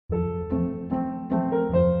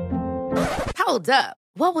Hold up.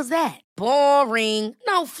 What was that? Boring.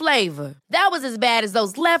 No flavor. That was as bad as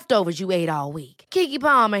those leftovers you ate all week. Keke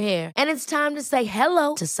Palmer here, and it's time to say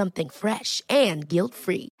hello to something fresh and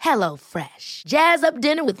guilt-free. Hello Fresh. Jazz up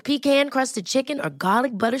dinner with pecan-crusted chicken or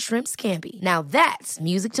garlic butter shrimp scampi. Now that's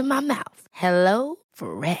music to my mouth. Hello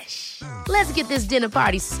Fresh. Let's get this dinner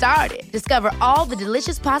party started. Discover all the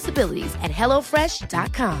delicious possibilities at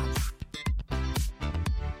hellofresh.com.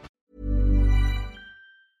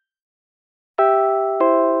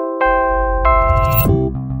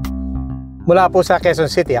 Mula po sa Quezon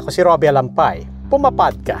City, ako si Robbie Alampay, Puma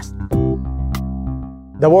Podcast.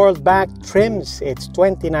 The World Bank trims its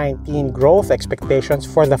 2019 growth expectations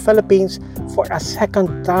for the Philippines for a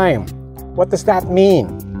second time. What does that mean?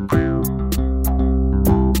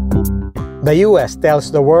 The U.S.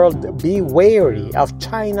 tells the world be wary of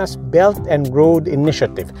China's Belt and Road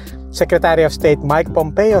Initiative. Secretary of State Mike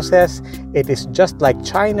Pompeo says it is just like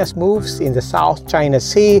China's moves in the South China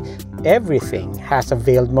Sea. Everything has a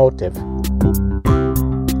veiled motive.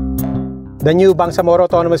 The new Bangsamoro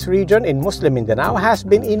Autonomous Region in Muslim Mindanao has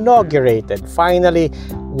been inaugurated. Finally,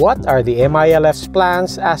 what are the MILF's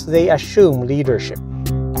plans as they assume leadership?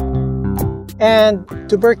 And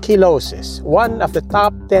tuberculosis, one of the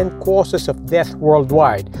top 10 causes of death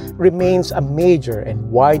worldwide, remains a major and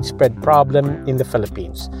widespread problem in the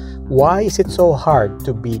Philippines. Why is it so hard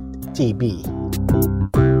to beat TB?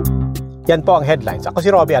 Yan po ang headlines. Ako si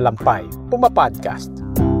Robbie Alampay, Puma Podcast.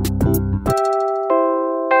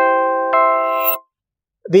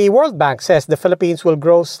 The World Bank says the Philippines will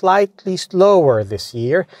grow slightly slower this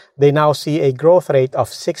year. They now see a growth rate of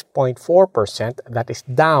 6.4%. That is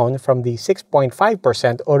down from the 6.5%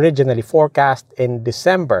 originally forecast in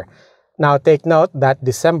December. Now take note that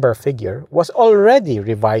December figure was already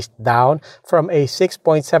revised down from a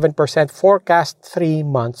 6.7% forecast 3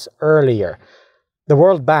 months earlier. The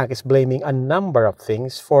World Bank is blaming a number of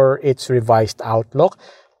things for its revised outlook.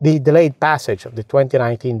 The delayed passage of the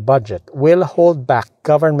 2019 budget will hold back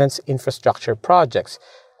government's infrastructure projects.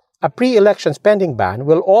 A pre-election spending ban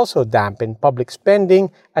will also dampen public spending,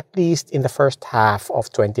 at least in the first half of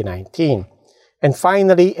 2019. And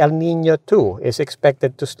finally, El Niño too is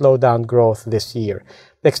expected to slow down growth this year.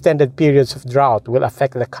 The extended periods of drought will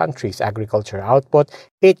affect the country's agriculture output.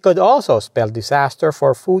 It could also spell disaster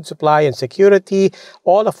for food supply and security,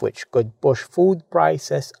 all of which could push food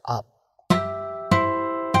prices up.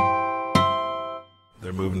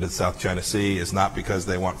 Their movement to the South China Sea is not because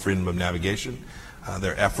they want freedom of navigation.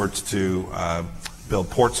 Their efforts to build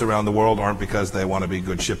ports around the world aren't because they want to be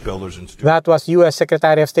good shipbuilders and stewards. That was U.S.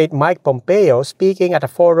 Secretary of State Mike Pompeo speaking at a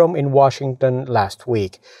forum in Washington last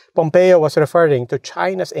week. Pompeo was referring to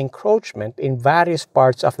China's encroachment in various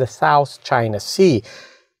parts of the South China Sea.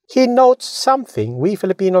 He notes something we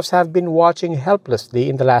Filipinos have been watching helplessly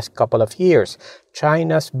in the last couple of years.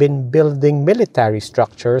 China's been building military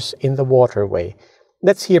structures in the waterway.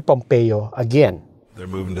 Let's hear Pompeo again. Their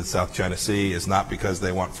movement to the South China Sea is not because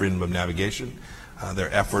they want freedom of navigation. Their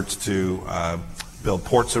efforts to build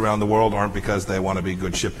ports around the world aren't because they want to be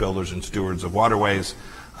good shipbuilders and stewards of waterways,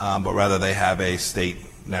 but rather they have a state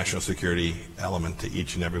national security element to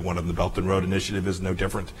each and every one of them. The Belt and Road Initiative is no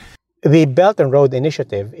different. The Belt and Road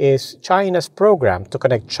Initiative is China's program to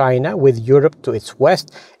connect China with Europe to its west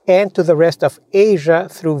and to the rest of Asia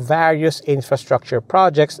through various infrastructure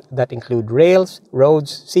projects that include rails,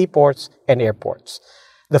 roads, seaports, and airports.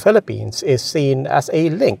 The Philippines is seen as a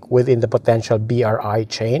link within the potential BRI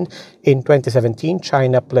chain. In 2017,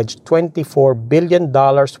 China pledged $24 billion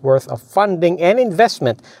worth of funding and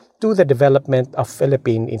investment to the development of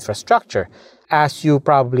Philippine infrastructure. As you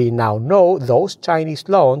probably now know, those Chinese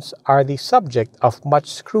loans are the subject of much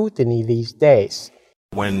scrutiny these days.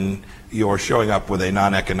 When you're showing up with a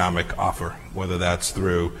non-economic offer, whether that's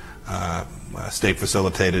through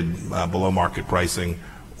state-facilitated below-market pricing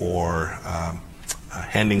or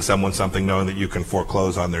handing someone something knowing that you can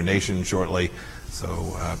foreclose on their nation shortly,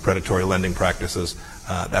 so predatory lending practices,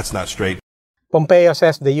 that's not straight. Pompeo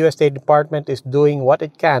says the U.S. State Department is doing what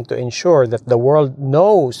it can to ensure that the world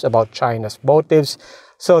knows about China's motives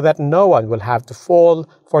so that no one will have to fall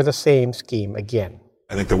for the same scheme again.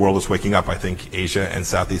 I think the world is waking up. I think Asia and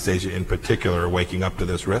Southeast Asia in particular are waking up to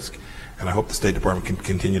this risk. And I hope the State Department can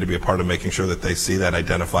continue to be a part of making sure that they see that,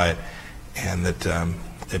 identify it, and that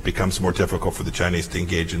it becomes more difficult for the Chinese to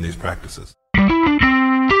engage in these practices.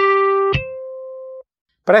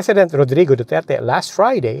 President Rodrigo Duterte last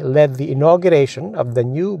Friday led the inauguration of the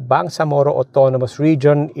new Bangsamoro Autonomous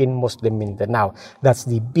Region in Muslim Mindanao. That's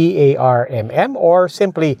the BARMM, or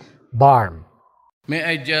simply BARM. May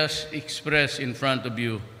I just express in front of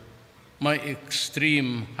you my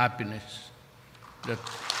extreme happiness that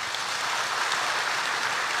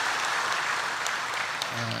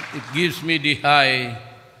It gives me the high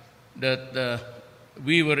that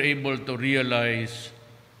we were able to realize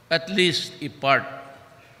at least a part,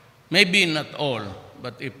 maybe not all,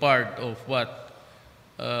 but a part of what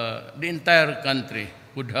the entire country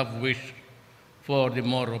would have wished for the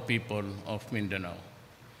Moro people of Mindanao.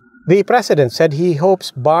 The president said he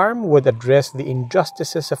hopes BARM would address the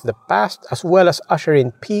injustices of the past as well as usher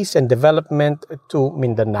in peace and development to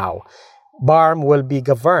Mindanao. BARM will be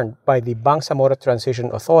governed by the Bangsamoro Transition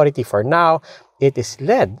Authority for now. It is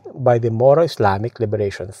led by the Moro Islamic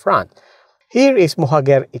Liberation Front. Here is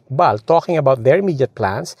Muhager Iqbal talking about their immediate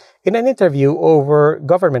plans in an interview over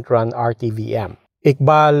government-run RTVM.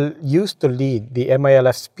 Iqbal used to lead the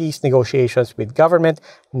MILF's peace negotiations with government.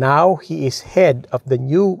 Now he is head of the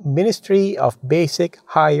new Ministry of Basic,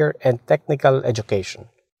 Higher, and Technical Education.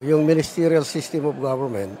 Yung ministerial system of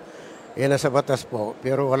government, nasa batas po,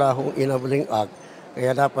 pero wala hong enabling act.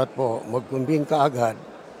 Kaya dapat po magkumbing kaagad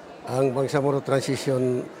ang Bangsamoro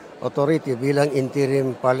Transition Authority bilang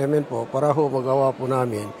interim parliament po para ho magawa po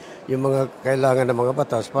namin yung mga kailangan ng mga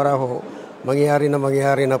batas para ho mangyari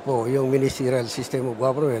na po yung ministerial system of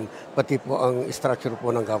government, pati po ang structure po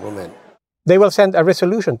ng government. They will send a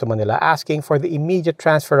resolution to Manila asking for the immediate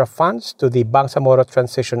transfer of funds to the Bangsamoro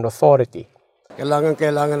Transition Authority.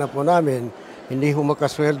 Kailangan na po namin, hindi ho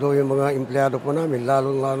makasweldo yung mga empleyado po namin,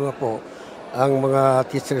 lalo na po ang mga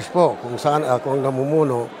teachers po, kung saan ako ang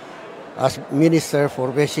namumuno as Minister for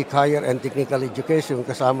Basic, Higher, and Technical Education,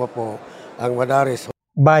 kasama po ang Madaris.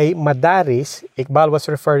 By Madaris, Iqbal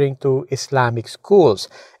was referring to Islamic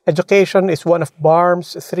schools. Education is one of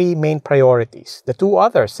BARM's three main priorities. The two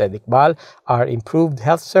others, said Iqbal, are improved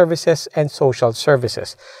health services and social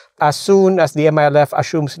services. As soon as the MILF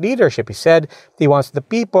assumes leadership, he said, he wants the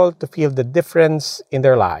people to feel the difference in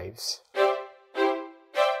their lives.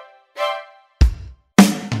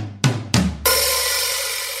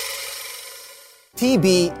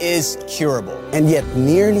 TB is curable, and yet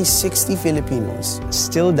nearly 60 Filipinos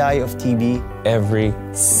still die of TB every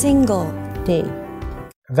single day.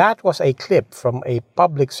 That was a clip from a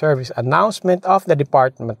public service announcement of the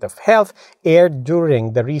Department of Health aired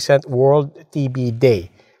during the recent World TB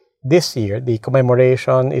Day. This year, the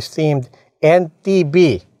commemoration is themed End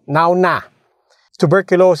TB, Now Na.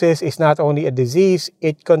 Tuberculosis is not only a disease,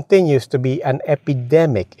 it continues to be an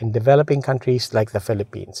epidemic in developing countries like the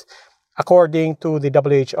Philippines. According to the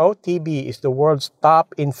WHO, TB is the world's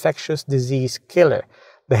top infectious disease killer.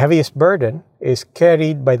 The heaviest burden is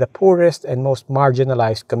carried by the poorest and most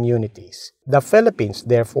marginalized communities. The Philippines,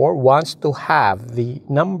 therefore, wants to have the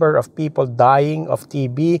number of people dying of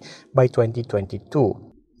TB by 2022.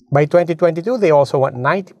 By 2022, they also want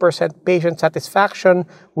 90% patient satisfaction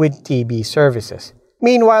with TB services.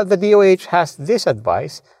 Meanwhile, the DOH has this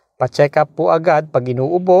advice: pa-check up po agad pag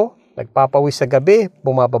inuubo, nagpapawis sa gabi,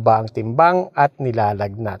 bumababa ang timbang at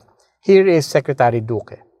nilalagnat. Here is Secretary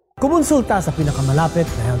Duque. Kumonsulta sa pinakamalapit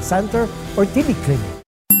na health center or TB clinic.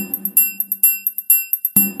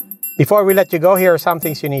 Before we let you go, here are some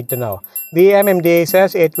things you need to know. The MMDA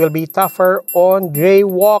says it will be tougher on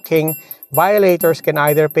jaywalking. Violators can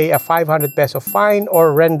either pay a 500 peso fine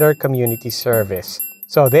or render community service.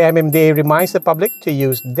 So the MMDA reminds the public to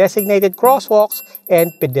use designated crosswalks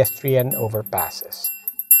and pedestrian overpasses.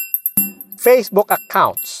 Facebook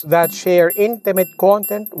accounts that share intimate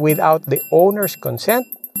content without the owner's consent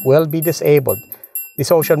will be disabled. The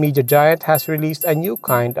social media giant has released a new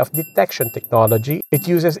kind of detection technology. It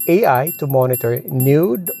uses AI to monitor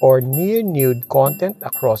nude or near-nude content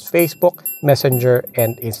across Facebook, Messenger,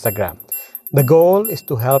 and Instagram. The goal is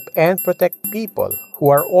to help and protect people who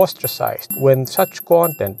are ostracized when such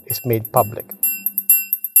content is made public.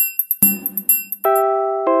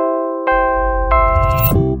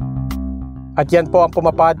 At yan po ang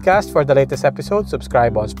Puma Podcast. For the latest episode,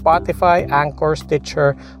 subscribe on Spotify, Anchor,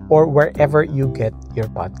 Stitcher, or wherever you get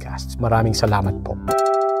your podcasts. Maraming salamat po.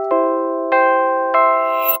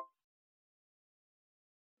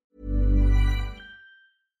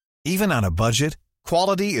 Even on a budget,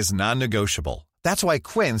 quality is non-negotiable. That's why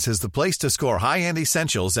Quince is the place to score high-end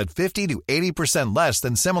essentials at 50 to 80% less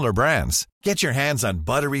than similar brands. Get your hands on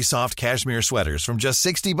buttery soft cashmere sweaters from just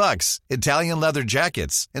 $60, Italian leather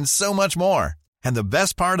jackets, and so much more. And the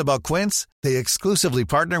best part about Quince, they exclusively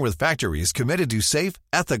partner with factories committed to safe,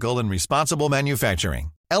 ethical, and responsible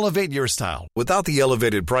manufacturing. Elevate your style without the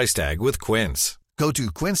elevated price tag with Quince. Go to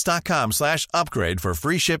quince.com/upgrade for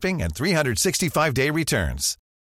free shipping and 365-day returns.